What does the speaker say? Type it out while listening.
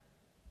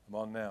I'm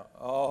on now.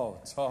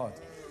 Oh, Todd,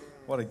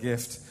 what a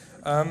gift.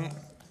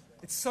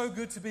 It's so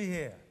good to be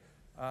here.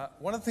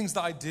 One of the things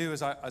that I do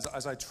as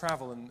I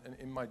travel and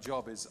in my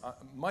job is,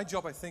 my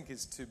job, I think,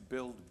 is to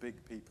build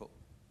big people.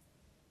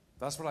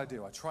 That's what I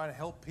do. I try and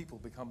help people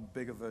become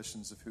bigger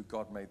versions of who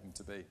God made them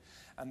to be.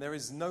 And there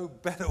is no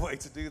better way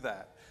to do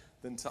that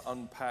than to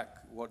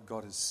unpack what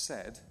God has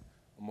said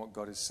and what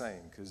God is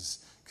saying, because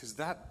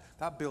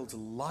that builds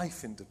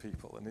life into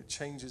people and it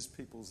changes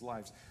people's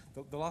lives.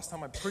 The last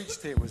time I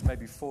preached here was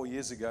maybe 4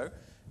 years ago,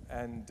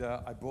 and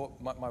I brought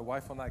my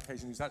wife on that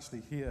occasion, who's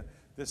actually here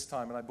this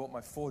time, and I brought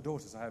my 4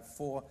 daughters. I have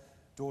 4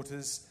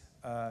 daughters,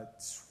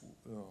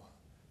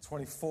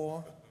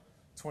 24,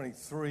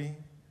 23,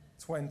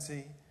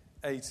 20,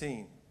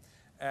 18.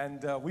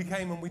 And we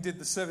came and we did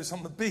the service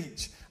on the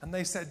beach. And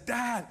they said,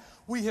 "Dad,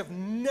 we have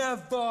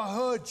never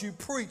heard you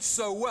preach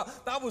so well.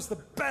 That was the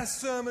best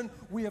sermon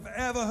we have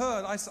ever heard."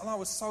 And I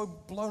was so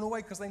blown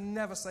away, because they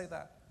never say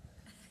that.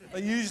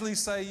 They usually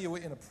say you were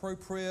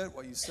inappropriate,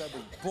 what you said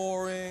was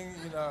boring,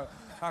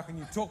 how can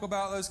you talk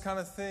about those kind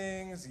of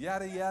things,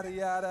 yada, yada,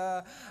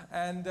 yada.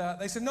 And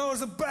they said, "No, it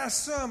was the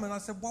best sermon." I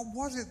said, "What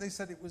was it?" They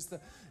said, it was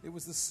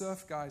the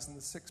surf guys and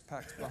the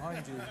six-packs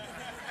behind you.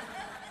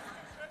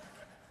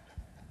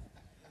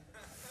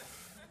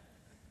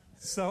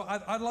 So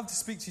I'd love to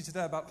speak to you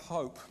today about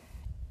hope.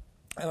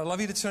 And I'd love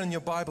you to turn in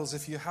your Bibles,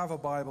 if you have a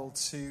Bible,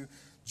 to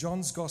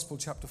John's Gospel,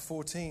 chapter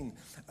 14.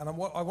 And I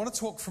want to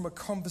talk from a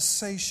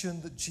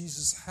conversation that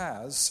Jesus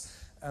has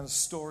and a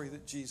story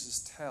that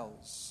Jesus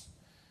tells.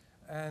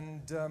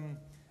 And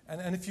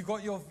if you've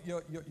got your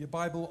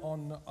Bible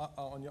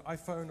on your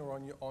iPhone or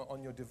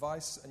on your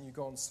device, and you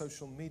go on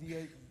social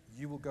media,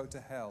 you will go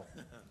to hell.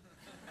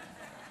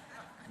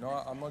 No,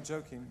 I'm not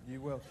joking.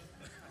 You will.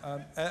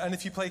 And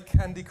if you play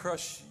Candy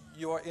Crush,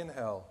 you are in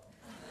hell.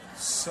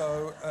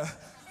 So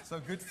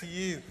good for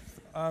you.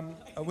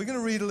 We're going to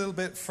read a little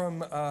bit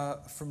from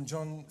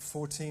John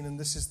 14, and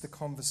this is the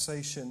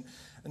conversation.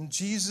 And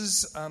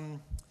Jesus,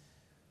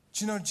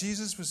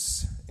 Jesus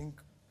was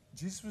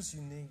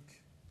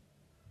unique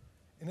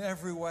in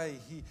every way.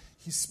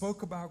 He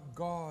spoke about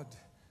God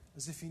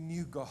as if he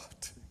knew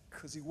God,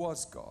 because he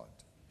was God.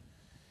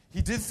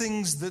 He did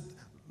things that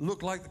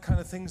looked like the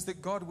kind of things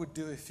that God would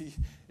do if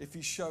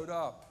he showed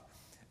up.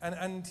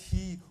 And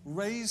he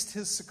raised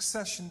his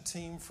succession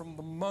team from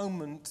the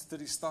moment that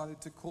he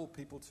started to call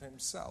people to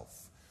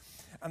himself.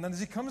 And then as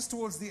he comes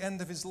towards the end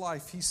of his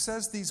life, he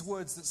says these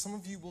words that some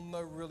of you will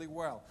know really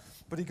well.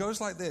 But he goes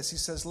like this. He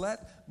says,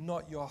 "Let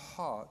not your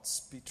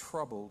hearts be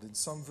troubled." In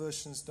some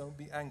versions, "Don't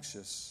be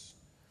anxious.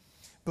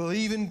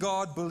 Believe in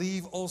God,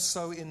 believe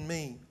also in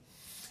me.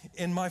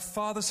 In my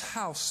Father's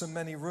house are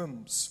many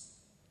rooms.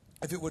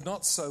 If it were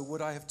not so,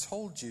 would I have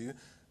told you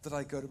that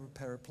I go to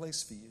prepare a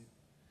place for you?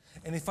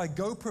 And if I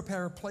go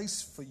prepare a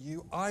place for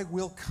you, I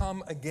will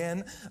come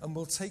again and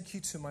will take you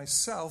to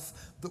myself,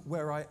 that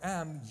where I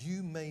am,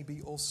 you may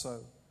be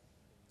also.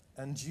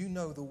 And you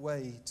know the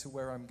way to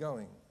where I'm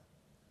going."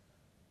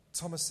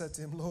 Thomas said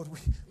to him, "Lord,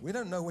 we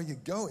don't know where you're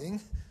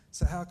going,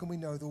 so how can we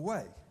know the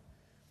way?"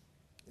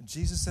 And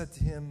Jesus said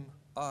to him,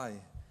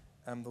 "I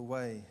am the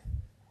way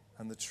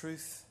and the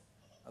truth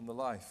and the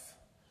life.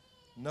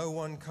 No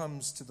one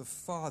comes to the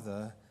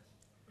Father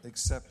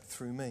except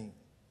through me.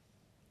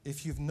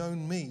 If you've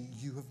known me,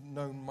 you have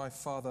known my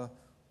Father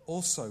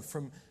also.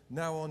 From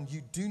now on,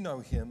 you do know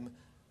him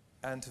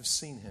and have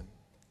seen him."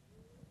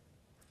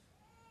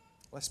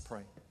 Let's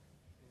pray.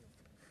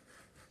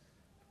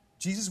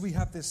 Jesus, we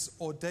have this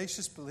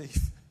audacious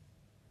belief.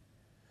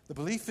 The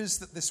belief is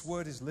that this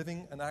word is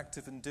living and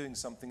active and doing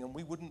something, and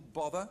we wouldn't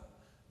bother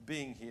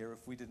being here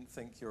if we didn't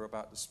think you're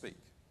about to speak.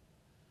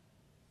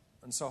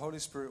 And so, Holy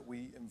Spirit,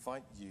 we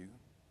invite you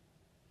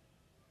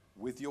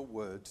with your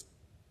word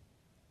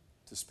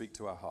to speak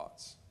to our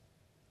hearts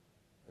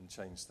and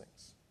change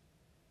things.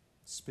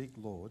 Speak,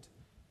 Lord,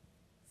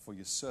 for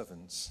your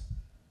servants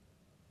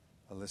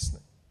are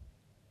listening.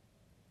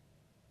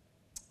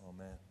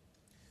 Amen.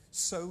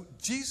 So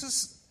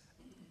Jesus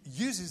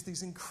uses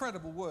these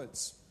incredible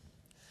words.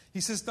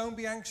 He says, "Don't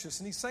be anxious."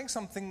 And he's saying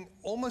something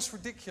almost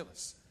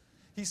ridiculous.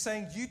 He's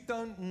saying you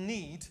don't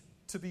need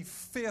to be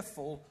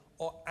fearful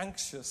or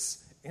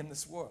anxious in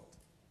this world.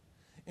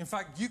 In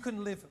fact, you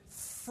can live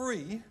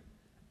free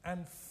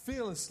and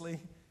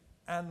fearlessly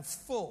and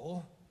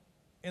full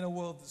in a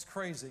world that's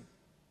crazy.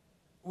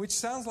 Which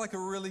sounds like a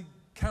really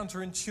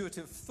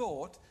counterintuitive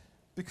thought,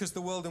 because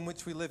the world in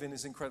which we live in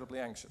is incredibly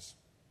anxious.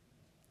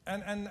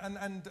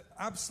 And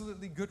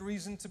absolutely good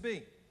reason to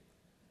be,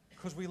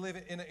 because we live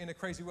in a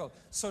crazy world.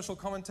 Social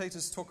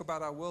commentators talk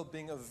about our world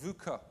being a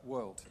VUCA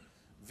world.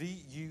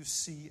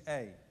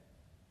 VUCA.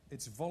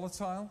 It's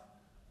volatile,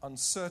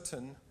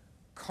 uncertain,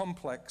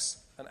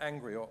 complex, and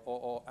angry,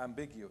 or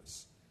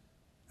ambiguous.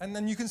 And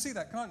then you can see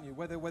that, can't you?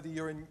 Whether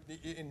you're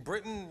in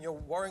Britain, you're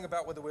worrying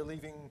about whether we're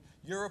leaving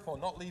Europe or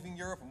not leaving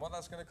Europe and what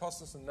that's going to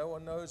cost us, and no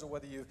one knows, or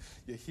whether you're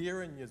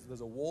here and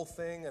there's a wall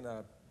thing and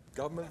a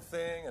government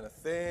thing and a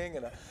thing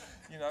and a,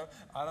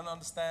 I don't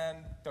understand.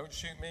 Don't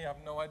shoot me. I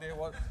have no idea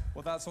what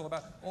that's all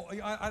about. Or,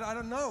 I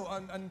don't know.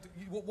 And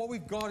what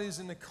we've got is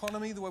an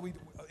economy the way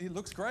it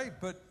looks great,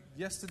 but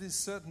yesterday's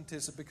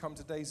certainties have become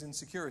today's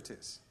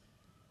insecurities.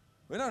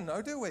 We don't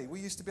know, do we? We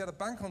used to be able to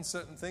bank on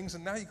certain things,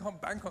 and now you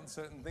can't bank on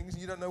certain things,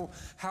 and you don't know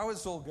how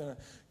it's all going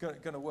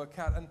to work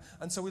out.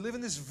 And so we live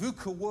in this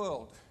VUCA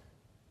world,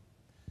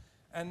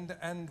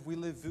 and we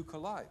live VUCA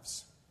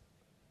lives.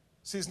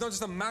 See, it's not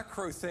just a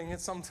macro thing,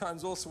 it's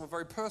sometimes also a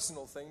very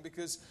personal thing,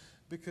 because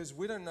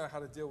we don't know how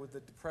to deal with the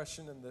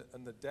depression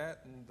and the debt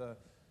and the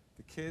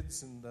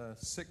kids and the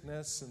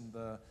sickness and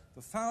the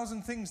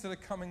thousand things that are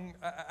coming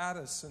at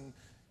us, and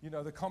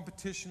the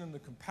competition and the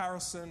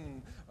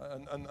comparison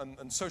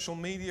and social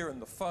media and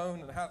the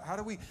phone, and how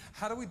do we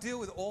deal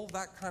with all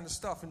that kind of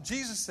stuff? And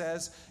Jesus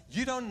says,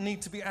 you don't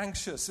need to be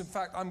anxious. In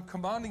fact, I'm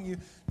commanding you,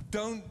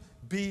 don't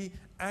be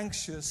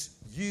anxious.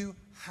 You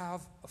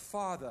have a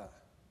Father.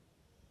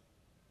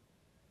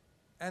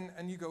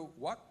 And you go,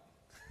 what?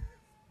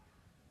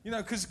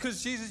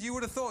 Because Jesus, you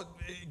would have thought,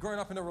 growing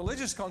up in a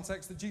religious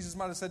context, that Jesus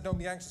might have said, don't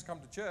be anxious, come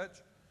to church.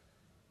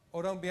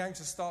 Or don't be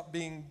anxious, start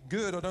being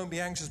good. Or don't be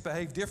anxious,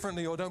 behave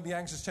differently. Or don't be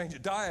anxious, change your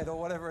diet. Or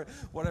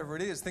whatever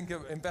it is.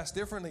 Invest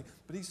differently.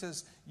 But he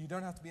says, you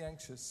don't have to be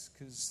anxious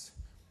because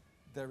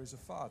there is a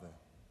Father.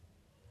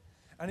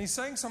 And he's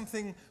saying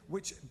something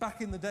which back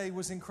in the day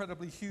was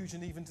incredibly huge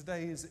and even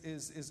today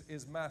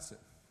is massive.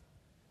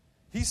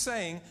 He's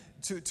saying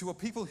to a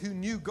people who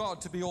knew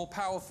God to be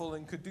all-powerful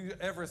and could do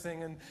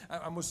everything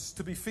and was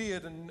to be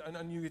feared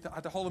and you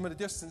had to hold him at a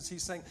distance,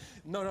 he's saying,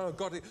 no,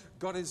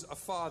 God is a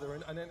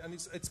Father. And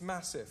it's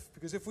massive.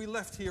 Because if we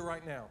left here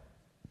right now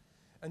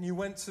and you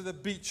went to the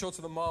beach or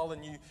to the mall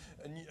and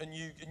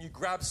you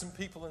grabbed some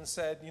people and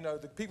said,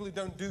 the people who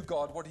don't do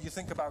God, what do you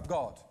think about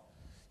God?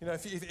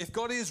 If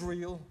God is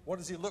real, what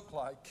does he look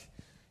like?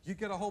 You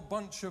get a whole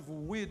bunch of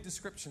weird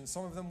descriptions.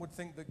 Some of them would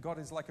think that God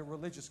is like a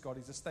religious God.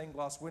 He's a stained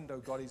glass window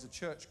God. He's a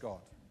church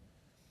God.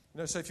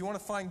 So if you want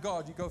to find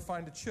God, you go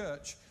find a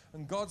church.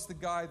 And God's the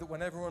guy that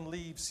when everyone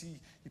leaves, he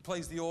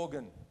plays the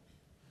organ.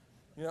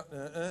 That's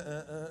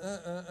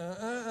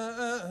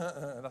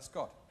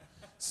God.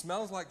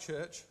 Smells like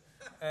church.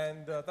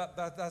 And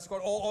that's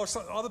God. Or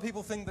some, other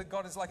people think that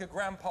God is like a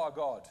grandpa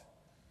God.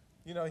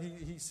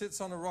 He sits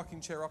on a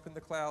rocking chair up in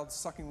the clouds,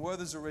 sucking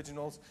Werther's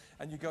Originals,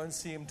 and you go and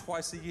see him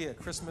twice a year,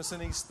 Christmas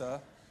and Easter,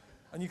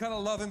 and you kind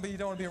of love him, but you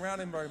don't want to be around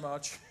him very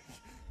much.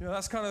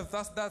 That's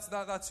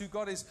who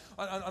God is.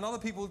 And other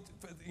people,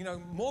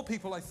 more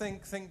people, I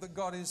think that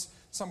God is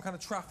some kind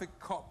of traffic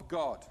cop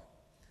God.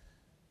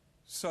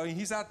 So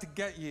he's out to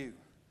get you.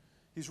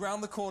 He's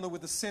round the corner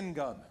with a sin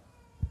gun,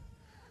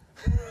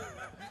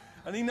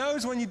 and he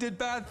knows when you did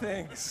bad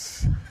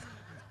things.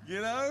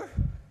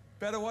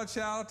 Better watch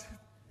out.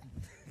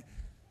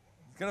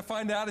 Going to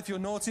find out if you're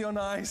naughty or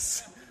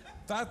nice.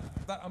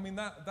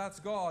 That's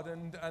God,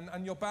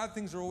 and your bad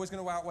things are always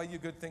going to outweigh your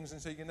good things,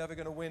 and so you're never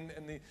going to win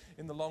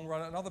in the long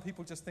run. And other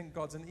people just think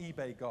God's an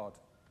eBay God.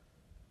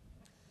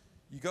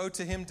 You go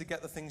to him to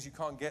get the things you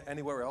can't get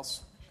anywhere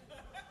else,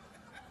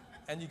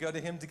 and you go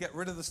to him to get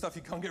rid of the stuff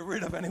you can't get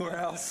rid of anywhere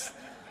else.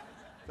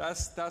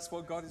 That's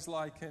what God is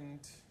like, and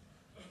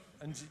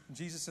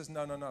Jesus says,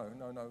 no.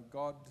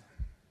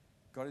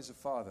 God is a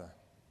Father.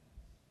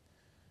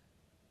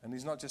 And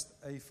he's not just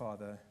a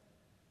father,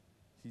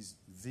 he's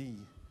the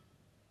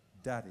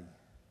daddy.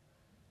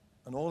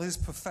 And all his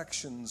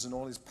perfections and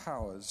all his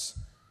powers,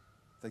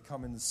 they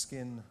come in the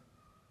skin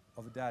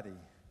of a daddy.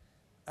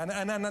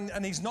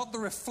 And he's not the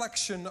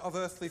reflection of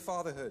earthly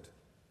fatherhood.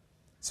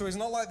 So he's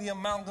not like the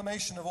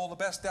amalgamation of all the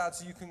best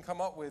dads you can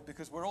come up with,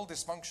 because we're all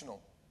dysfunctional.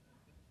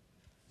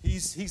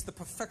 He's the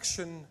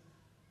perfection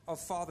of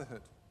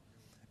fatherhood.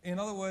 In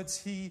other words,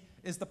 he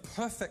is the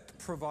perfect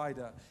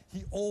provider.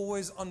 He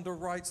always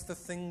underwrites the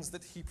things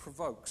that he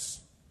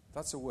provokes.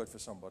 That's a word for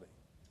somebody.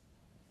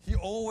 He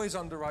always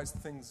underwrites the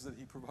things that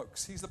he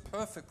provokes. He's the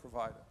perfect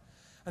provider.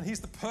 And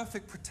he's the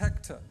perfect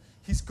protector.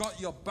 He's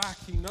got your back.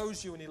 He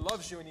knows you and he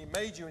loves you and he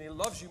made you and he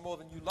loves you more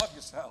than you love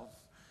yourself.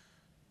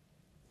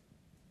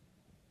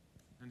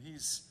 And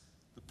he's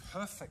the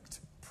perfect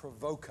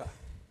provoker.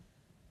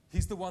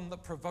 He's the one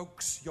that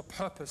provokes your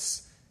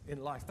purpose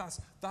in life.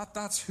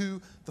 That's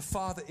who the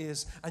Father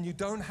is. And you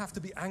don't have to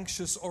be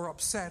anxious or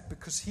upset,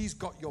 because he's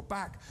got your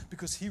back,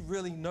 because he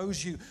really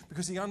knows you,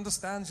 because he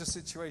understands your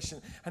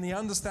situation, and he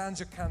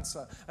understands your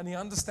cancer, and he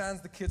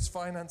understands the kids'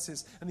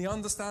 finances, and he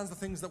understands the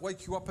things that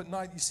wake you up at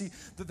night. You see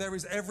that there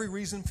is every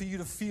reason for you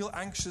to feel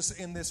anxious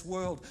in this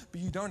world,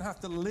 but you don't have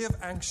to live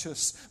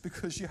anxious,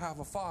 because you have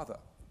a Father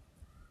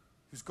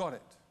who's got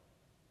it.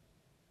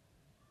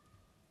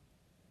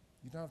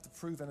 You don't have to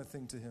prove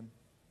anything to him.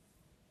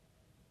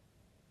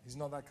 He's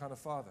not that kind of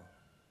father.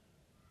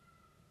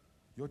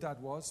 Your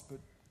dad was, but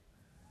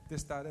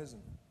this dad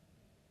isn't.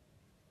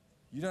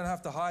 You don't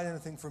have to hide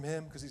anything from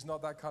him, because he's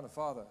not that kind of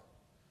father.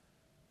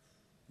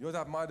 Your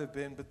dad might have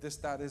been, but this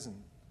dad isn't.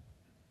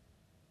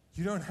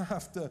 You don't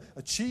have to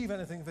achieve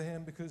anything for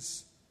him,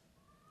 because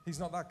he's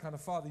not that kind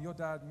of father. Your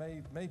dad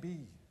may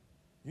be.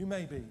 You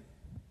may be.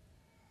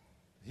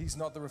 He's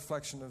not the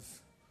reflection of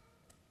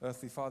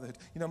earthly fatherhood.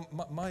 You know,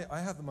 I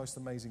have the most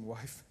amazing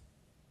wife.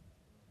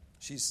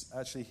 She's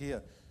actually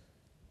here.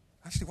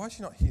 Actually, why is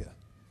she not here?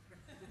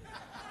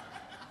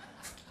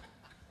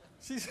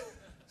 She's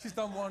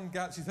done one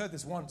gap. She's heard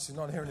this once. She's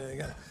not hearing it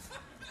again.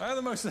 I have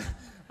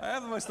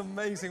the most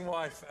amazing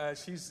wife.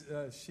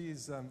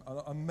 She's an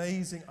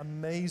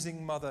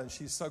amazing mother.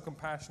 She's so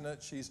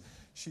compassionate.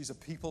 She's a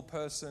people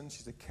person.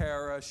 She's a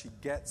carer. She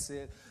gets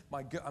it.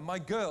 My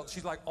girl,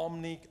 she's like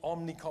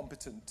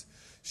omnicompetent.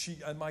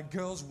 My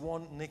girls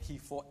want Nikki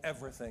for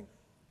everything.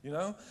 You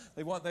know,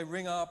 they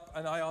ring up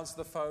and I answer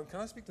the phone.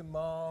 Can I speak to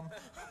Mom?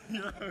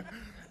 You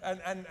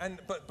know,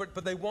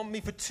 but they want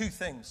me for two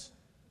things.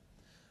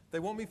 They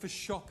want me for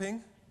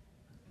shopping,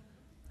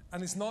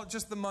 and it's not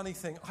just the money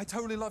thing. I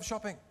totally love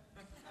shopping.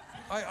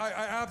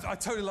 I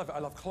totally love it. I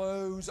love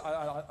clothes.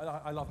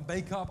 I love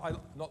makeup.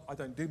 I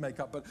don't do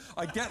makeup, but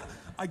I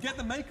get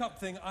the makeup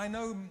thing. I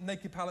know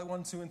Naked Palette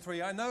 1, 2, and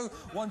 3. I know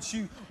once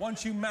you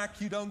MAC,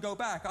 you don't go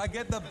back. I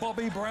get the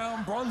Bobbi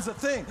Brown bronzer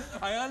thing.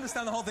 I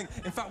understand the whole thing.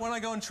 In fact, when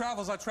I go on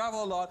travels, I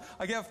travel a lot.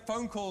 I get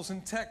phone calls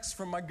and texts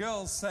from my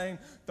girls saying,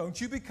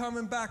 "Don't you be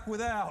coming back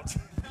without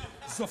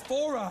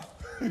Sephora."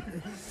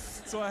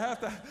 So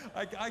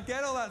I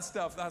get all that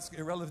stuff. That's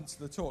irrelevant to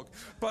the talk.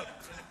 But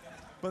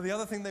the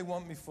other thing they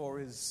want me for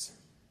is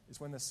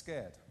when they're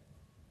scared,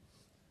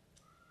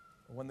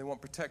 or when they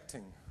want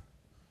protecting,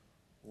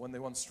 or when they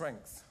want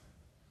strength,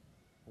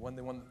 or when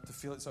they want to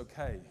feel it's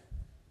okay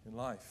in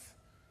life.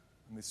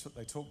 And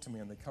they talk to me,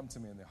 and they come to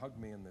me, and they hug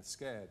me, and they're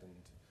scared.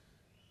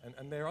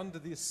 And they're under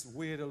this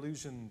weird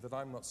illusion that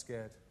I'm not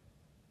scared.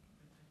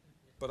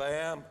 But I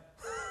am.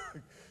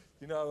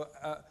 You know,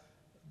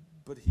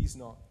 but he's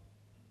not.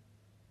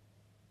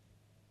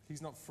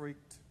 He's not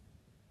freaked.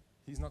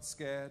 He's not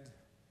scared.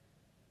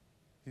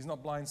 He's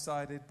not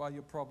blindsided by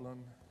your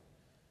problem,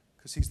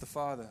 because he's the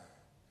Father.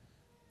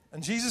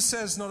 And Jesus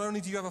says, not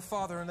only do you have a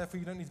Father, and therefore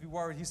you don't need to be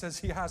worried, he says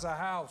he has a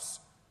house.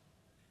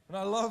 And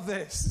I love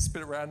this. It's a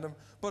bit random,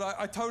 but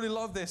I totally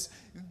love this.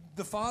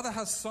 The Father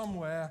has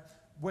somewhere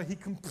where he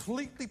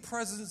completely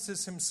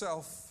presences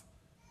himself.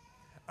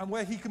 And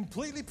where he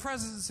completely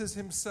presences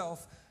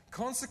himself,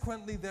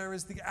 consequently, there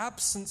is the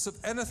absence of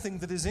anything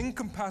that is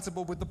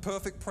incompatible with the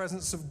perfect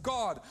presence of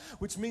God,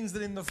 which means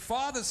that in the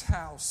Father's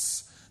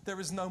house, there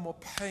is no more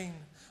pain,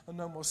 and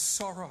no more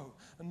sorrow,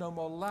 and no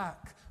more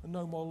lack, and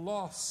no more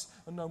loss,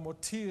 and no more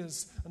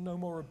tears, and no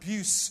more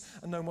abuse,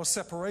 and no more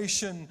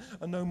separation,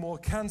 and no more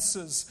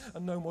cancers,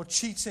 and no more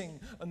cheating,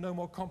 and no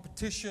more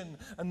competition,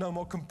 and no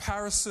more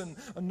comparison,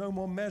 and no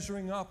more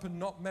measuring up and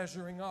not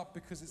measuring up,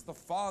 because it's the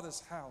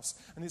Father's house,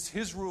 and it's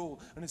his rule,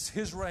 and it's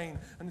his reign,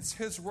 and it's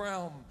his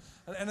realm.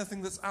 And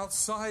anything that's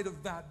outside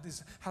of that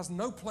has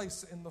no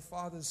place in the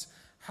Father's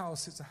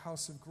house. It's a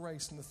house of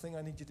grace. And the thing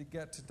I need you to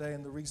get today,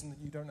 and the reason that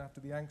you don't have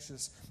to be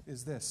anxious,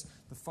 is this: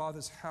 the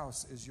Father's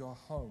house is your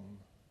home.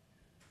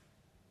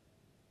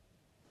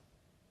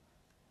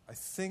 I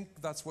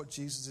think that's what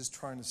Jesus is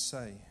trying to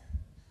say.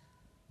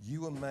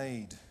 You were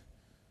made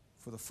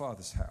for the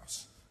Father's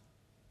house.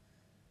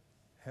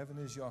 Heaven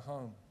is your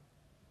home.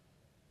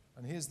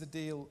 And here's the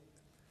deal.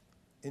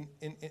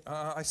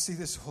 I see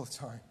this all the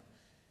time.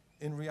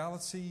 In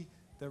reality,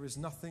 there is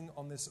nothing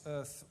on this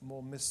earth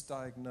more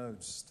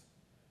misdiagnosed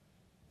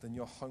than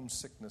your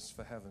homesickness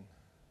for heaven.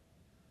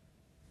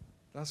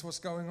 That's what's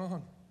going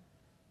on.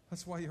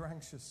 That's why you're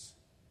anxious.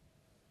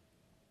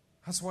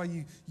 That's why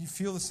you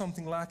feel there's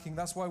something lacking.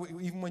 That's why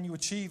even when you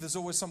achieve, there's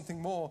always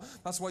something more.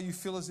 That's why you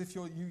feel as if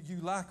you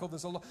lack, or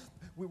there's a lot.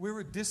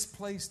 We're a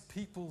displaced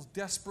people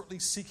desperately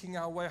seeking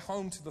our way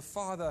home to the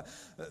Father.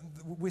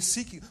 We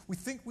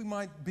think we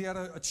might be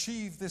able to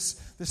achieve this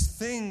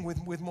thing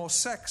with more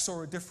sex,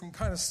 or a different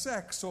kind of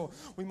sex, or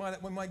we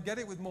might get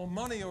it with more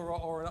money,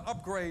 or an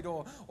upgrade,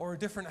 or a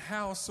different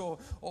house,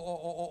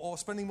 or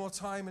spending more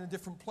time in a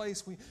different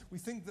place. We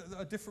think that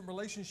a different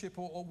relationship,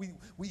 or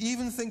we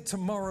even think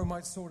tomorrow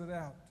might sort it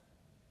out.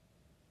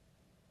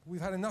 We've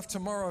had enough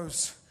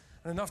tomorrows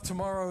and enough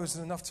tomorrows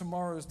and enough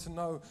tomorrows to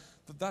know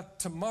that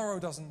tomorrow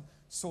doesn't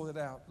sort it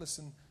out.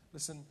 Listen,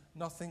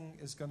 nothing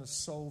is going to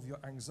solve your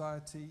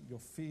anxiety, your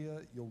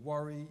fear, your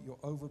worry, your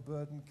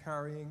overburden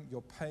carrying,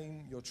 your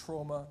pain, your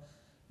trauma.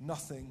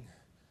 Nothing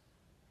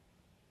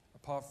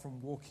apart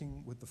from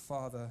walking with the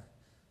Father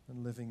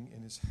and living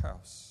in his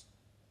house.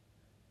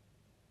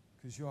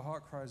 Because your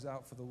heart cries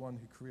out for the one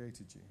who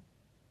created you.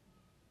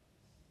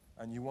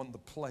 And you want the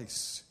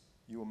place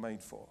you were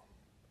made for.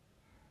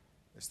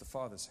 It's the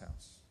Father's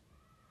house.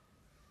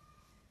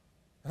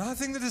 And I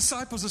think the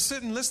disciples are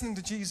sitting listening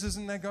to Jesus,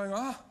 and they're going,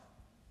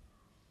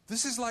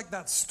 this is like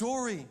that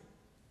story.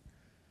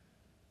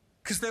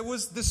 Because there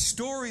was this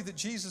story that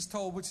Jesus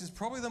told, which is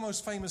probably the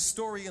most famous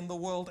story in the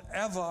world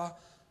ever.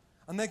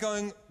 And they're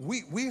going,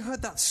 we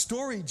heard that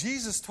story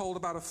Jesus told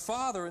about a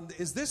father, and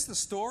is this the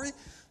story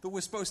that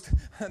we're supposed to?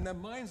 And their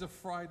minds are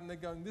fried, and they're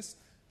going, this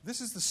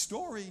is the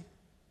story.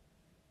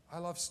 I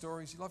love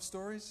stories. You love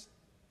stories?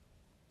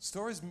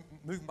 Stories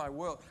move my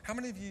world. How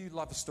many of you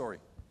love a story?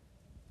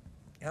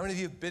 How many of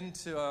you have been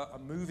to a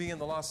movie in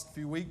the last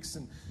few weeks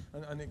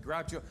and it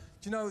grabbed you?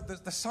 Do you know,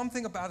 there's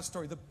something about a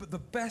story, the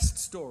best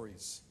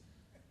stories.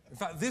 In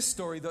fact, this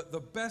story,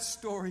 the best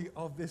story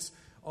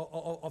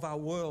of our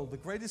world, the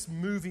greatest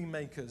movie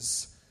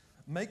makers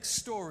make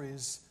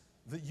stories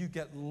that you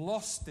get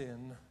lost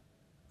in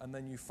and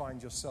then you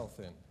find yourself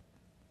in.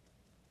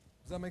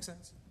 Does that make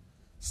sense?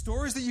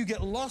 Stories that you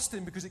get lost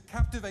in because it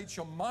captivates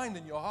your mind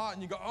and your heart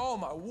and you go, oh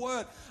my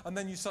word, and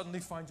then you suddenly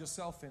find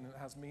yourself in and it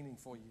has meaning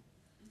for you.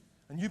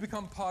 And you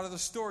become part of the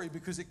story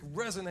because it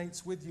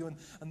resonates with you.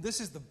 And this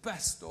is the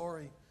best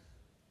story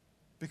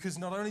because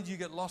not only do you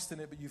get lost in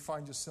it, but you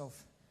find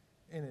yourself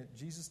in it.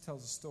 Jesus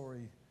tells a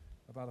story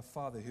about a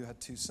father who had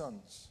 2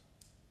 sons.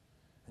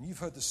 And you've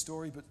heard the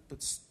story,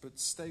 but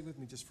stay with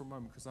me just for a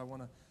moment because I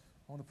want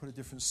to put a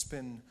different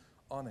spin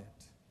on it.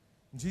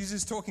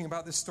 Jesus is talking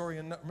about this story,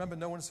 and remember,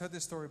 no one's heard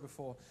this story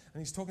before. And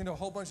he's talking to a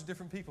whole bunch of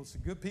different people, so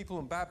good people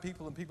and bad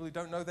people, and people who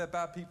don't know they're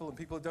bad people, and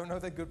people who don't know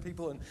they're good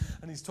people.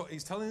 And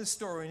he's telling this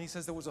story, and he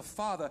says there was a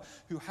father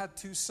who had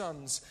 2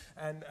 sons,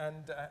 and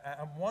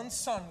one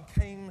son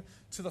came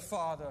to the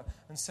father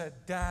and said,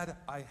 "Dad,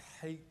 I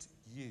hate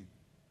you."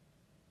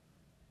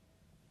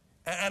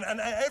 And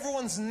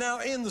everyone's now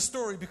in the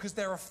story because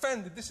they're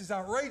offended. This is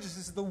outrageous.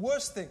 This is the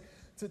worst thing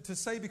to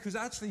say because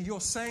actually you're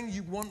saying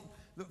you want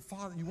the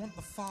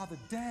father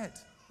dead.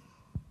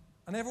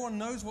 And everyone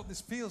knows what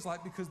this feels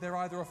like because they're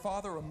either a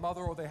father or a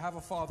mother or they have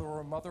a father or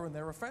a mother and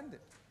they're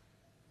offended.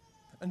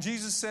 And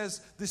Jesus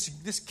says,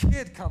 this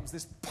kid comes,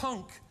 this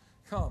punk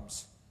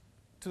comes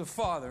to the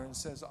father and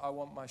says, "I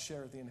want my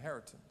share of the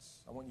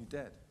inheritance. I want you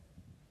dead."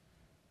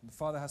 And the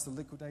father has to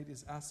liquidate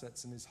his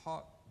assets and his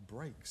heart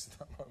breaks at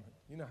that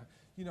moment.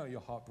 You know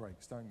your heart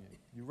breaks, don't you?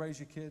 You raise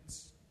your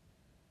kids,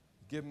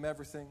 you give them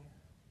everything,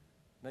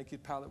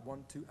 naked palate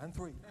 1, 2, and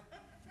 3.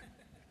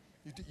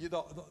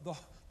 The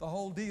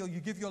whole deal. You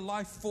give your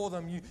life for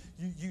them.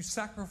 You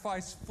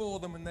sacrifice for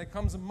them. And there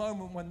comes a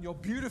moment when your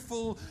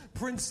beautiful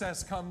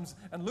princess comes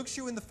and looks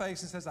you in the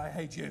face and says, "I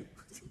hate you."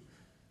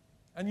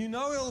 And you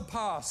know it'll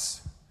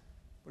pass,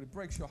 but it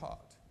breaks your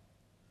heart.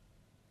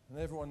 And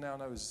everyone now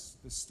knows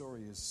this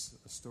story is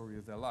a story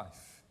of their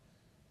life.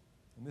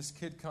 And this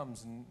kid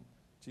comes and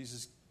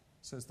Jesus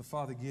says the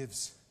father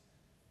gives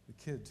the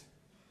kid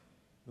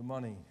the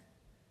money.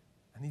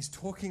 And he's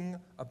talking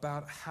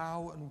about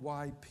how and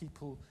why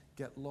people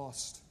get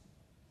lost.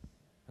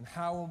 And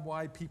how and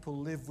why people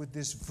live with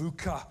this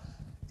VUCA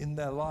in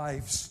their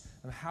lives.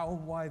 And how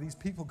and why these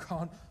people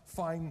can't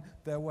find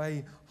their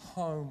way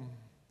home.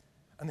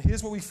 And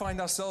here's where we find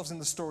ourselves in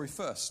the story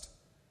first.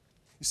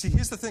 You see,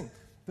 here's the thing.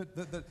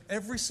 That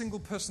every single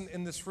person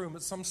in this room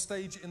at some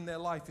stage in their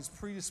life is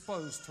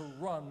predisposed to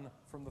run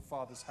from the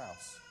Father's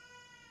house.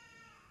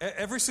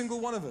 Every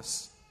single one of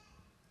us.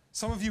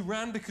 Some of you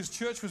ran because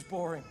church was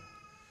boring.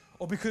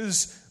 Or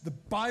because the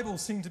Bible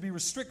seemed to be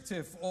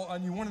restrictive,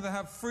 and you wanted to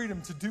have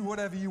freedom to do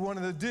whatever you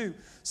wanted to do.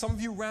 Some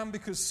of you ran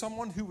because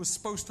someone who was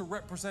supposed to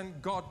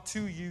represent God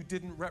to you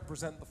didn't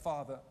represent the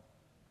Father.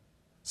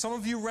 Some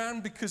of you ran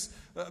because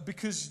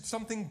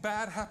something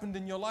bad happened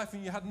in your life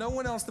and you had no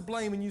one else to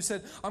blame, and you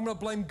said, "I'm going to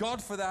blame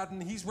God for that,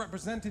 and He's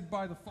represented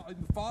by the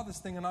Father's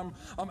thing, and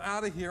I'm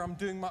out of here. I'm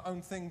doing my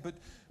own thing."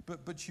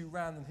 But you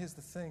ran, and here's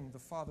the thing: the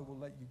Father will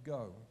let you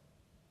go.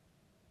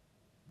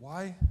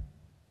 Why?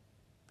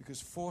 Because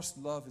forced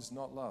love is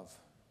not love.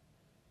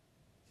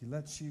 He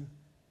lets you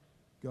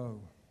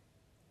go.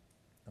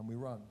 And we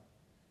run.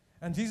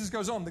 And Jesus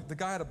goes on. The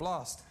guy had a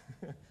blast.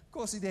 Of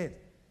course he did.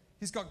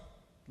 He's got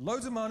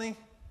loads of money,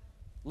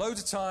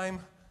 loads of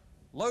time,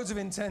 loads of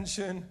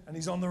intention, and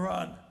he's on the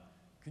run.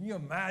 Can you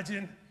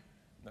imagine?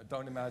 No,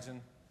 don't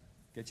imagine.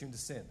 Get you into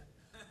sin.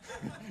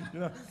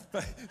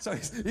 So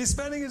he's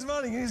spending his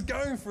money, and he's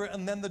going for it,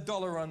 and then the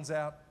dollar runs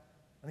out,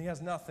 and he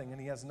has nothing,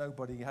 and he has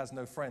nobody, he has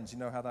no friends. You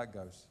know how that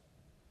goes.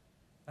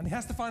 And he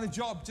has to find a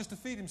job just to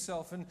feed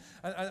himself. And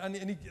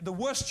the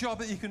worst job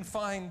that he can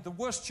find, the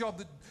worst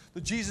job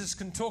that Jesus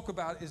can talk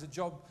about is a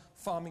job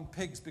farming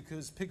pigs,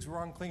 because pigs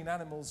were unclean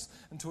animals.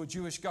 And to a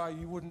Jewish guy,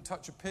 you wouldn't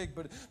touch a pig.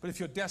 But if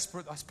you're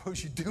desperate, I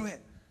suppose you do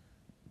it.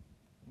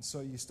 And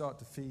so you start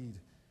to feed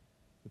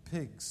the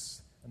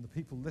pigs. And the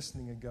people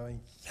listening are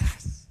going,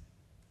 "Yes!"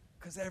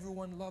 Because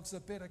everyone loves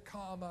a bit of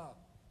karma.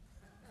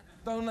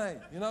 Don't they?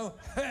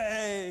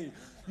 Hey,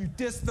 you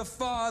diss the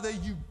Father,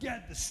 you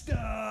get the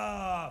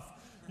stuff.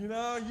 You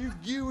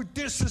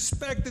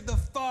disrespected the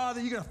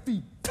Father, you're going to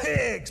feed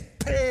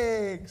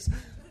pigs.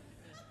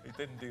 He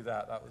didn't do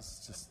that. That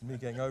was just me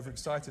getting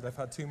overexcited. I've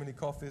had too many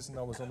coffees, and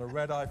I was on a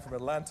red eye from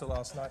Atlanta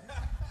last night.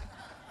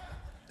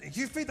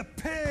 You feed the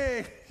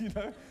pig,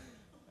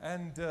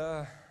 And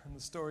the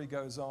story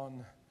goes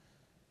on.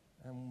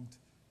 And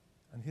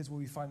here's where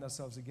we find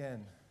ourselves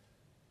again.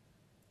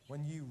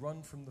 When you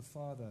run from the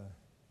Father,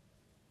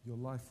 your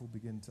life will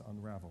begin to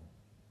unravel.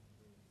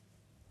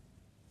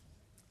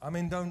 I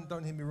mean,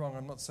 don't hear me wrong.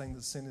 I'm not saying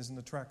that sin isn't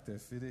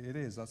attractive. It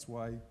is. That's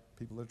why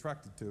people are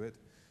attracted to it.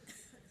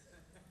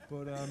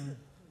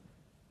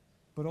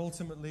 But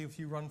ultimately, if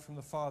you run from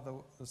the Father,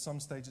 at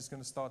some stage it's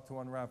going to start to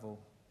unravel.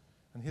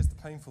 And here's the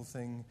painful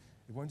thing.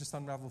 It won't just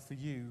unravel for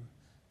you.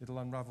 It'll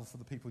unravel for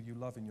the people you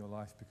love in your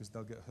life because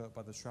they'll get hurt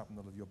by the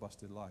shrapnel of your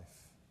busted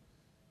life.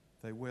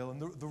 They will.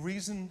 And the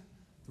reason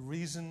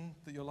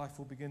that your life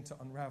will begin to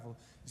unravel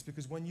is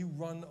because when you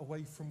run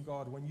away from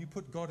God, when you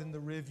put God in the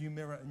rearview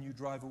mirror and you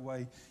drive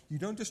away, you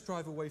don't just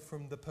drive away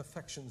from the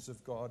perfections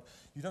of God.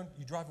 You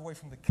drive away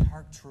from the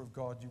character of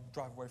God. You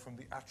drive away from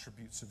the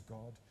attributes of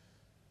God.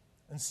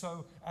 And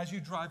so as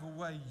you drive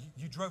away,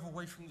 you drove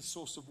away from the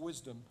source of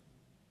wisdom.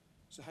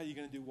 So how are you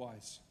going to do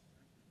wise?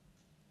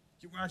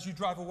 As you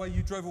drive away,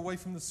 you drove away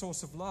from the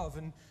source of love,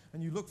 and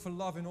you look for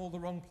love in all the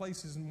wrong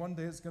places, and one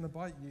day it's going to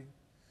bite you.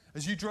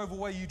 As you drove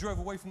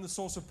away from the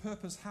source of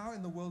purpose. How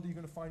in the world are you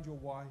going to find your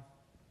why?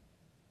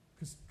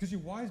 Because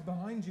your why is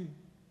behind you.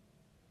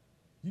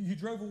 You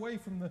drove away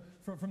from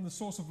the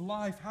source of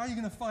life. How are you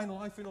going to find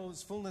life in all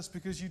its fullness?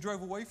 Because you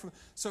drove away from.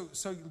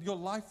 So your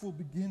life will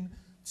begin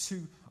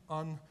to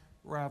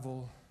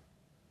unravel.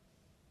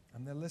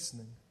 And they're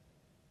listening.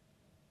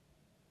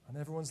 And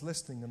everyone's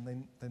listening,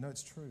 and they know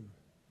it's true.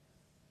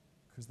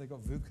 Because they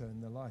got VUCA in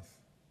their life.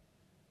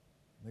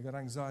 They got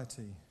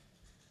anxiety.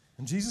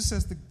 And Jesus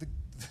says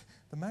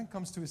the man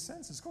comes to his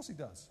senses. Of course he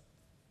does.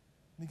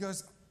 And he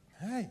goes,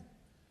 hey,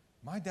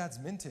 my dad's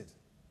minted.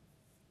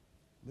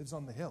 Lives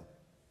on the hill.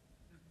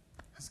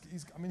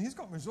 He's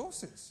got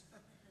resources.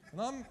 And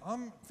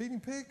I'm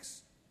feeding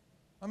pigs.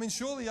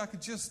 Surely I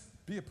could just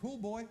be a pool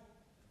boy.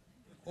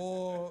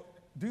 Or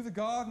do the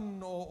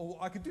garden. Or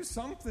I could do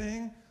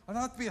something. I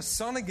don't have to be a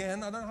son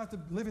again. I don't have to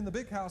live in the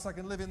big house. I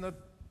can live in the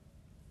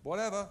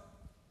whatever,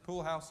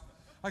 pool house.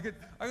 I could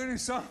do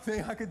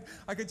something. I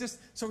could just.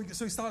 So he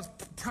starts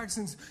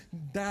practicing.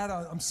 Dad,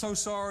 I'm so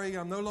sorry.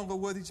 I'm no longer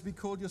worthy to be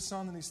called your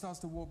son. And he starts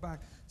to walk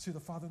back to the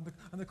father.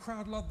 And the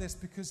crowd love this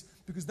because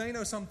they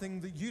know something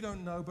that you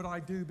don't know, but I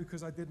do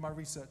because I did my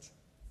research.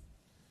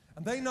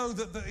 And they know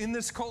that in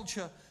this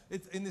culture,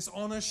 in this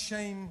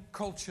honor-shame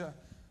culture,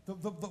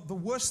 the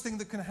worst thing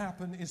that can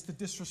happen is to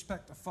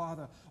disrespect a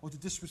father or to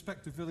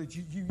disrespect a village.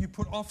 You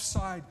put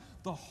offside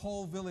the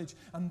whole village.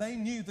 And they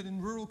knew that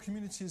in rural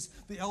communities,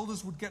 the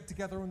elders would get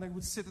together and they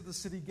would sit at the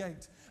city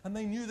gate. And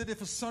they knew that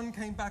if a son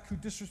came back who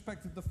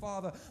disrespected the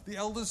father, the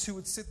elders who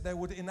would sit there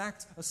would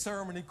enact a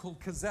ceremony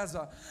called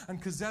kezazah.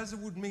 And kezazah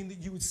would mean that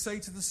you would say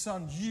to the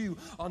son, you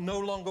are no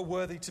longer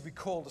worthy to be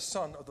called a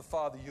son of the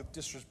father you have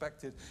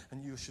disrespected,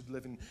 and you should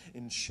live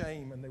in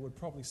shame. And they would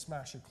probably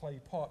smash a clay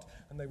pot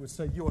and they would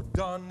say, you are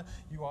done,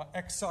 you are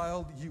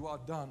exiled, you are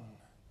done.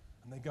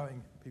 And they're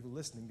going, people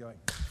listening going,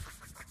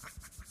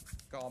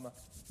 karma.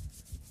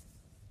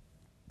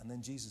 And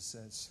then Jesus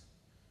says,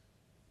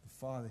 the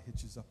father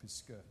hitches up his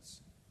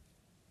skirts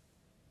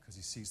because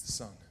he sees the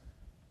son.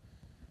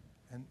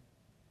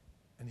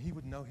 And he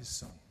would know his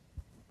son.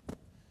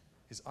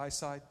 His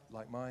eyesight,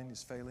 like mine,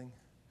 is failing.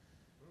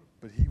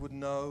 But he would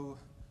know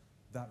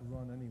that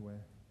run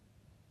anywhere,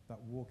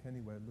 that walk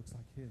anywhere, looks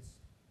like his.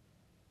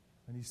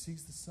 And he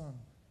sees the son.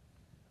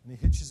 And he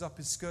hitches up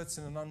his skirts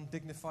in an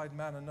undignified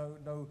manner.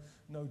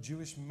 No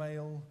Jewish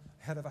male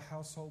head of a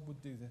household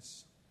would do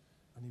this.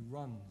 And he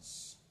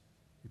runs.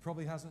 He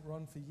probably hasn't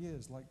run for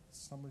years like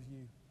some of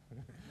you.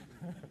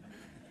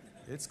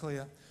 It's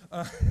clear.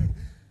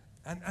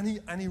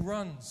 And he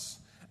runs.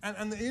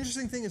 And the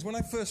interesting thing is, when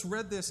I first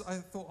read this, I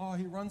thought,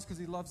 he runs because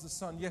he loves the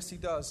son. Yes, he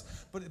does.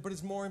 But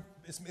it's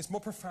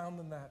more profound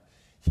than that.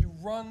 He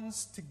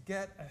runs to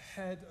get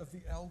ahead of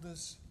the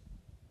elders.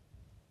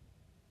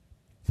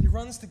 He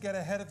runs to get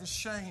ahead of the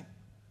shame.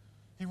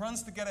 He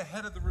runs to get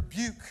ahead of the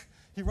rebuke.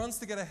 He runs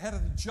to get ahead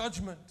of the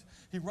judgment.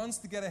 He runs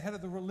to get ahead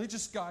of the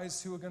religious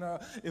guys who are going to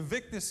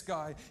evict this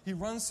guy. He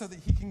runs so that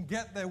he can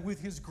get there with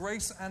his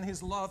grace and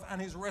his love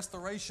and his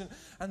restoration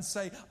and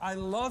say, I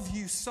love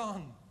you,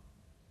 son.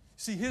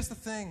 See, here's the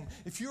thing.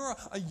 If you're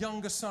a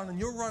younger son and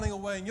you're running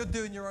away and you're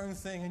doing your own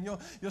thing and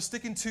you're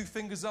sticking two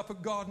fingers up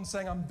at God and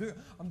saying,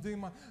 I'm doing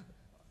my...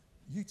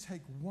 You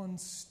take one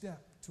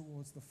step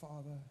towards the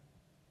Father,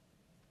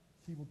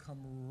 he will come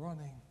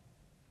running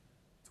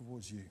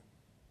towards you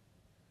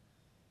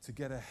to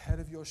get ahead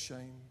of your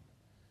shame,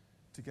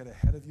 to get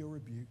ahead of your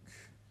rebuke.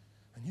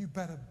 And you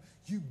better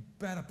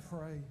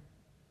pray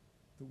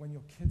that when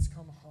your kids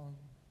come home,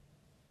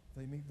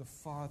 they meet the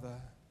Father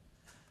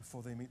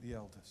before they meet the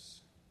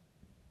elders.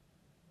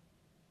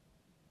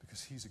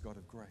 Because he's a God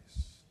of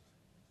grace.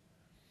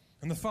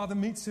 And the father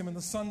meets him, and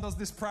the son does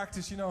this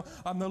practice,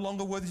 I'm no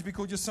longer worthy to be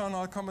called your son,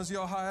 I'll come as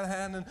your hired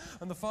hand.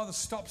 And the father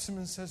stops him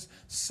and says,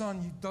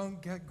 son, you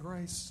don't get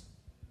grace.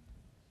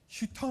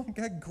 You don't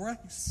get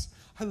grace.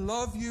 I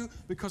love you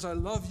because I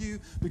love you,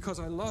 because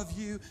I love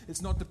you.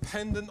 It's not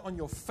dependent on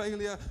your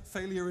failure.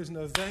 Failure is an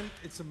event.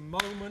 It's a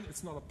moment.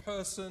 It's not a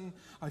person.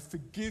 I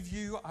forgive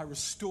you. I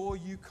restore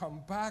you.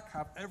 Come back.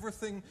 Have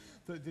everything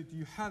that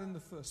you had in the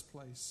first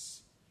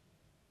place.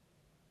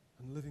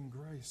 And live in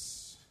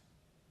grace.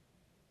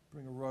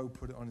 Bring a robe,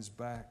 put it on his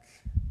back.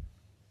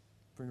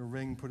 Bring a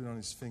ring, put it on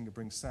his finger.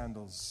 Bring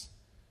sandals,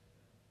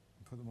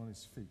 and put them on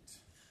his feet.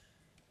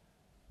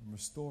 And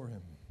restore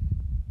him.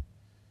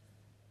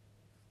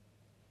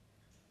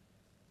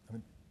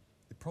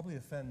 It probably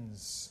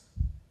offends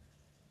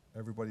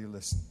everybody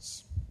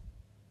listens.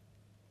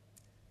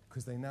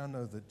 Because they now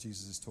know that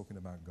Jesus is talking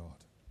about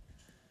God.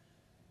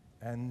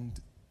 And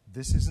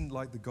this isn't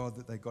like the God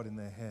that they got in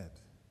their head.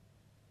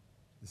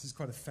 This is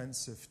quite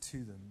offensive to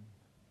them.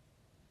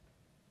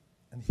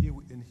 And here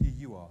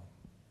you are.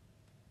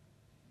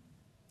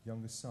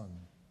 Younger son,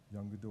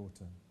 younger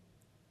daughter.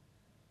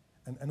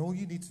 And all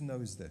you need to know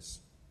is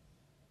this.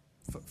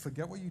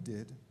 Forget what you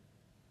did.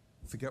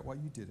 Forget why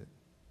you did it.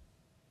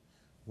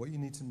 What you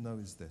need to know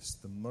is this.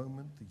 The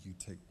moment that you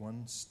take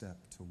one step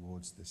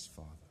towards this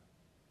Father,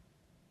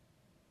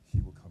 He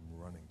will come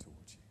running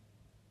towards you.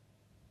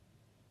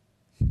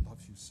 He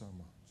loves you so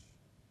much.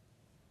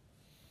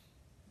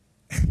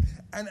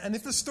 And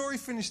if the story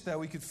finished there,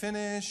 we could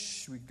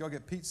finish, we could go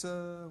get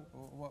pizza,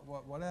 or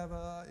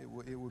whatever, it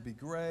would be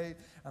great.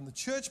 And the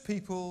church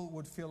people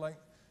would feel like,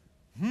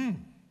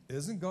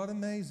 isn't God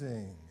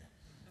amazing?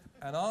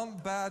 And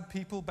aren't bad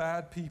people?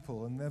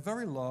 And they're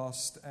very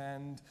lost,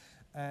 and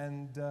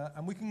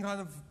we can kind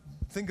of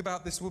think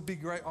about this would be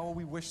great. Oh,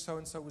 we wish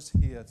so-and-so was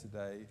here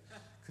today,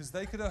 because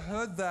they could have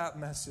heard that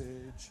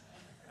message,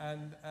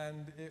 and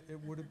it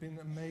would have been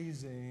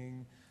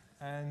amazing.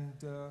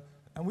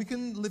 And we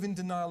can live in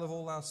denial of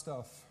all our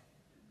stuff,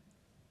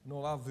 and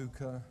all our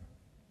VUCA,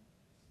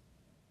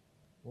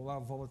 all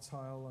our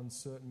volatile,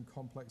 uncertain,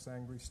 complex,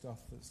 angry stuff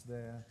that's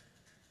there,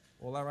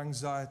 all our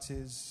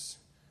anxieties,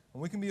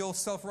 and we can be all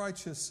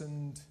self-righteous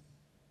and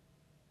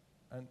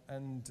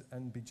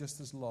be just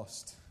as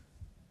lost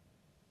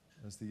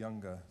as the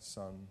younger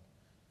son.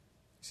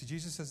 See,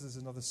 Jesus says there's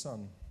another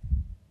son,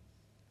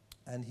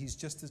 and he's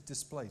just as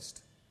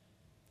displaced.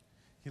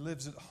 He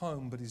lives at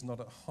home, but he's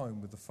not at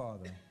home with the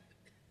Father.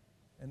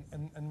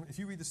 And if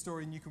you read the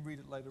story, and you can read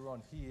it later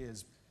on, he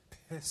is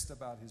pissed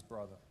about his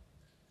brother.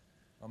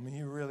 I mean,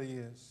 he really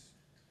is.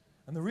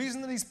 And the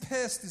reason that he's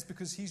pissed is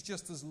because he's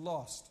just as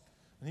lost,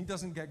 and he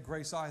doesn't get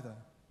grace either.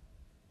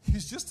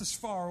 He's just as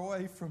far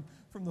away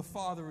from the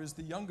Father as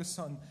the younger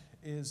son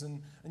is.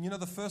 And you know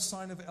the first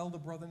sign of elder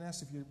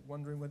brotherness, if you're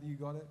wondering whether you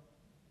got it?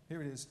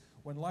 Here it is.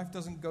 When life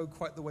doesn't go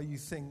quite the way you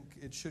think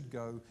it should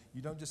go,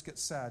 you don't just get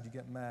sad, you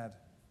get mad.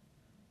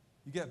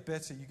 You get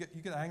bitter,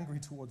 you get angry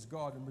towards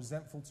God and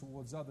resentful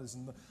towards others.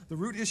 And the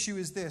root issue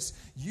is this.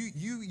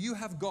 You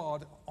have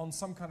God on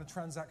some kind of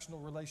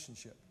transactional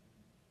relationship.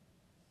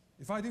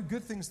 If I do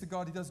good things to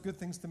God, He does good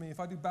things to me. If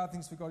I do bad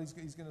things for God,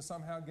 He's going to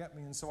somehow get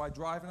me. And so I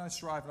drive and I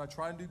strive and I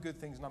try and do good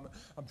things. And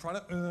I'm trying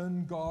to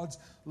earn God's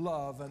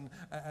love.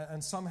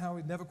 And somehow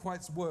it never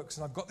quite works.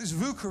 And I've got this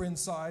VUCA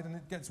inside and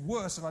it gets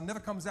worse. And it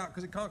never comes out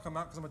because it can't come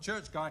out because I'm a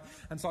church guy.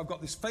 And so I've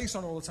got this face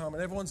on all the time.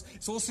 And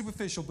it's all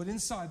superficial. But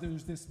inside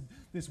there's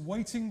this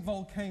waiting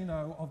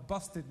volcano of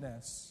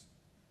bustedness.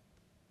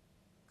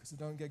 Because I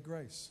don't get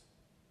grace.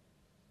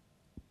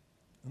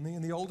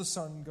 And the older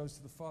son goes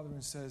to the father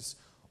and says,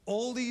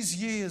 all these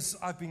years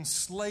I've been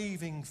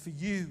slaving for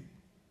you.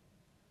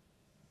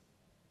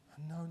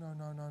 And no,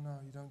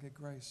 you don't get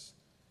grace.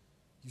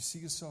 You see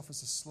yourself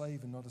as a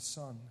slave and not a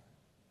son.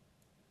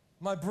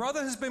 My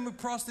brother has been with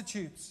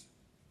prostitutes.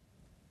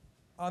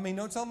 I mean,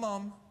 don't tell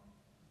mom.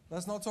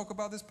 Let's not talk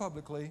about this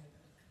publicly.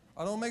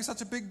 I don't make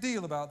such a big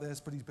deal about this,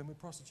 but he's been with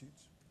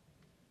prostitutes.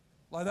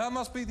 Like that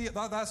must be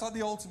that's like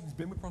the ultimate. He's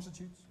been with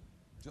prostitutes.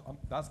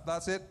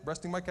 That's it.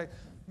 Resting my case.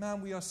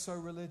 Man, we are so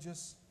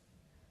religious.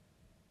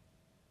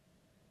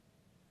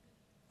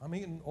 I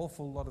meet an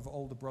awful lot of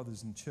older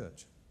brothers in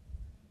church.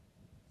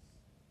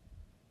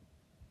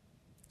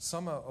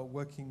 Some are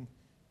working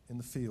in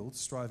the field,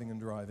 striving and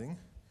driving.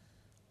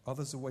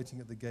 Others are waiting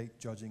at the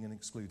gate, judging and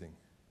excluding.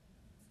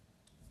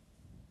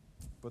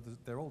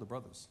 But they're older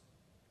brothers.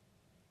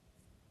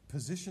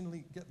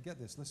 Positionally, get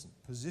this, listen.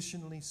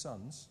 Positionally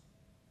sons,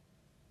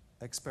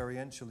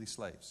 experientially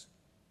slaves.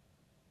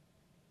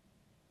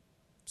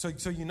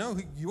 So you know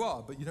who you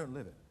are, but you don't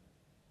live it.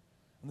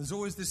 And there's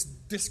always this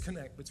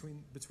disconnect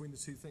between the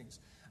two things.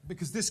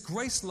 Because this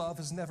grace love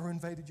has never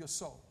invaded your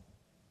soul.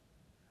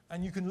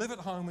 And you can live at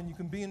home and you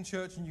can be in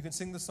church and you can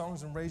sing the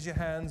songs and raise your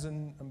hands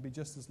and be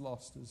just as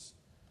lost as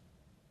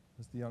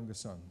the younger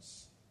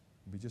sons.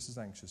 And be just as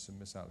anxious and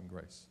miss out on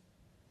grace.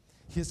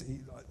 This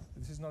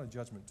is not a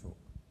judgment talk.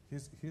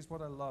 Here's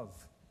what I love.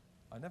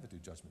 I never do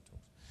judgment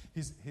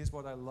talks. Here's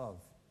what I love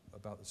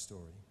about the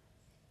story.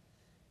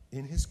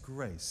 In His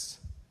grace,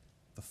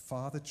 the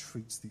father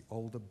treats the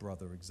older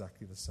brother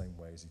exactly the same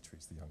way as he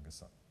treats the younger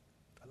son.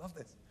 I love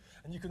this.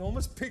 And you can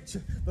almost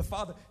picture the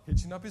father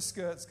hitching up his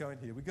skirts going,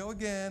 here we go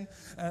again.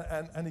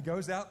 And he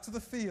goes out to the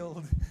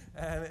field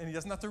and he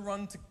doesn't have to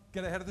run to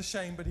get ahead of the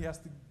shame, but he has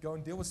to go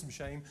and deal with some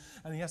shame.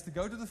 And he has to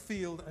go to the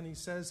field and he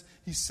says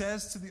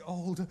to the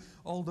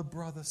older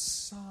brother,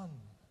 son.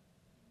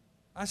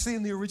 Actually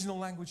in the original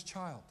language,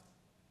 child,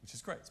 which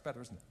is great. It's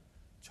better, isn't it?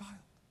 Child.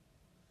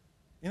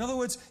 In other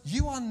words,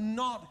 you are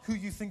not who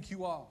you think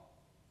you are.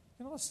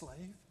 You're not a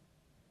slave.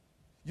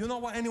 You're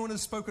not what anyone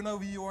has spoken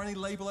over you or any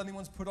label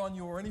anyone's put on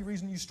you or any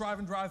reason you strive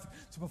and drive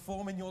to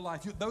perform in your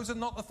life. Those are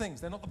not the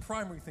things. They're not the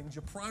primary things.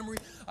 Your primary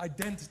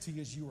identity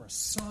is you are a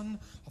son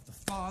of the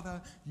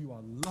Father. You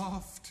are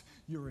loved.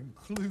 You're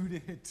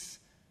included.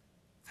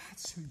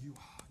 That's who you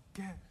are.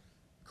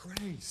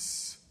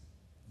 grace.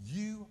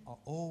 You are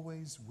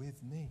always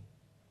with me.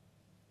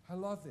 I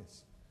love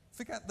this.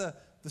 Forget the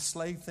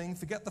slave thing.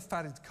 Forget the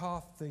fatted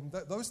calf thing.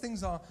 Those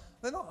things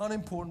they're not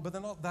unimportant, but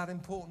they're not that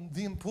important.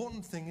 The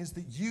important thing is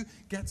that you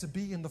get to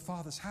be in the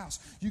Father's house.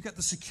 You get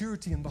the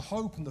security and the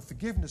hope and the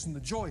forgiveness and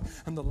the joy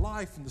and the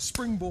life and the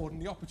springboard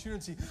and the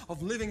opportunity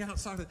of living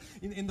outside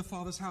in the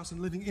Father's house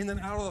and living in and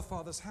out of the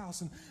Father's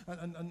house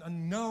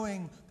and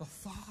knowing the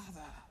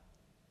Father.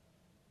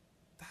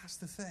 That's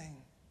the thing.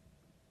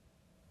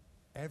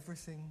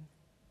 Everything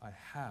I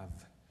have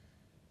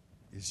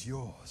is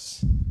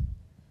yours.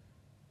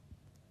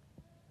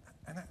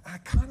 And I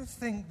kind of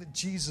think that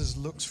Jesus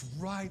looks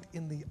right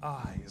in the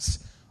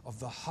eyes of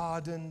the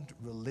hardened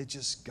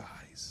religious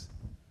guys.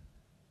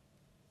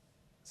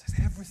 Says,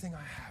 everything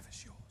I have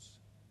is yours.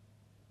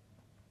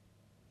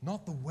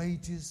 Not the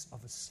wages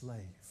of a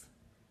slave,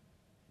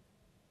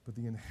 but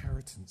the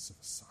inheritance of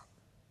a son.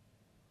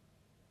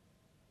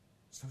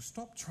 So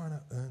stop trying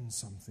to earn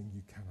something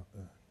you cannot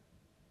earn.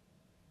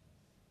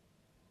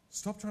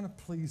 Stop trying to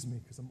please me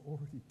because I'm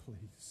already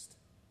pleased.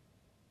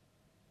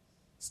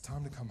 It's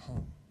time to come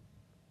home.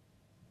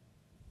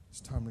 It's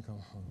time to go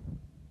home.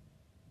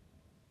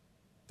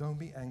 Don't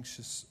be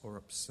anxious or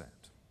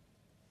upset.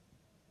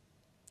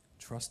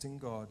 Trust in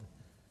God.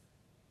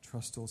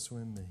 Trust also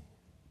in me.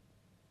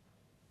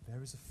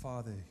 There is a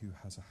Father who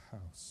has a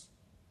house.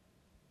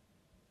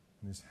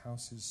 And his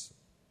house is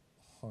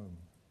home.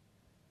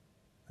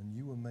 And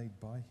you were made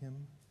by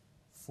him,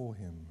 for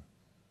his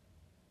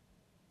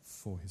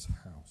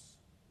house.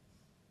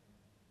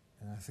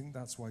 And I think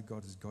that's why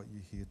God has got you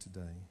here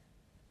today.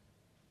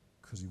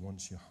 Because he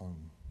wants you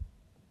home.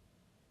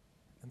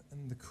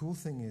 And the cool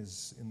thing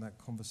is, in that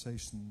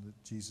conversation that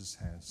Jesus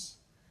has,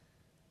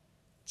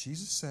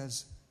 Jesus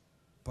says,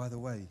 by the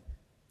way,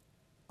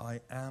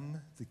 I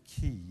am the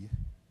key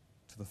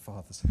to the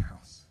Father's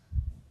house.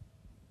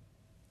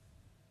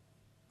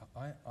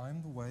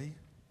 I'm the way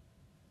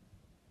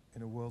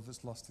in a world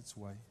that's lost its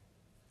way.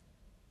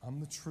 I'm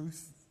the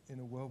truth in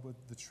a world where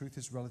the truth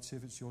is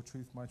relative. It's your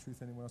truth, my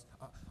truth, anyone else.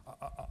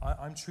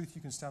 I'm truth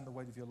you can stand the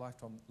weight of your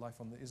life on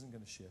that isn't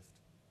going to shift.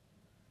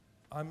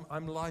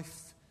 I'm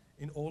life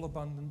in all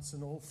abundance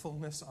and all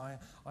fullness.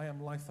 I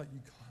am life that you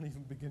can't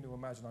even begin to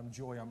imagine. I'm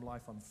joy, I'm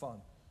life, I'm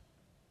fun.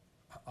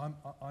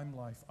 I'm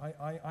life.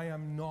 I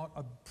am not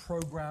a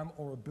program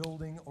or a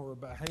building or a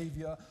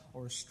behavior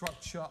or a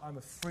structure. I'm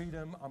a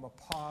freedom, I'm a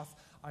path.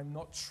 I'm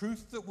not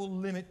truth that will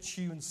limit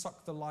you and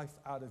suck the life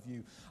out of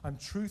you. I'm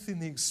truth in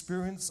the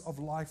experience of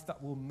life that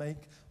will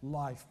make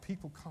life.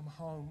 People, come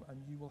home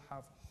and you will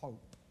have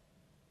hope.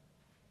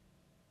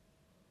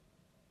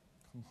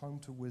 Come home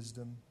to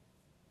wisdom.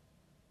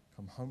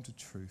 Come home to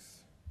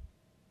truth.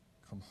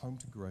 Come home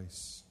to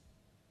grace.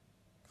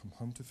 Come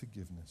home to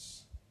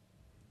forgiveness.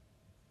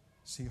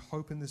 See,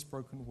 hope in this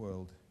broken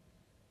world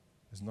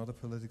is not a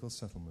political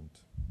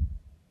settlement.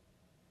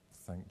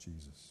 Thank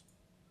Jesus.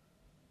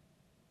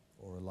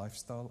 Or a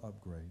lifestyle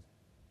upgrade,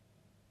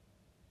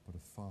 but a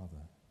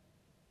Father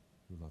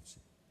who loves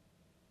you.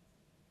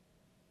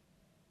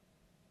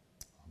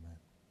 Amen.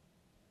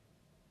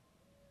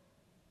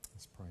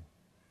 Let's pray.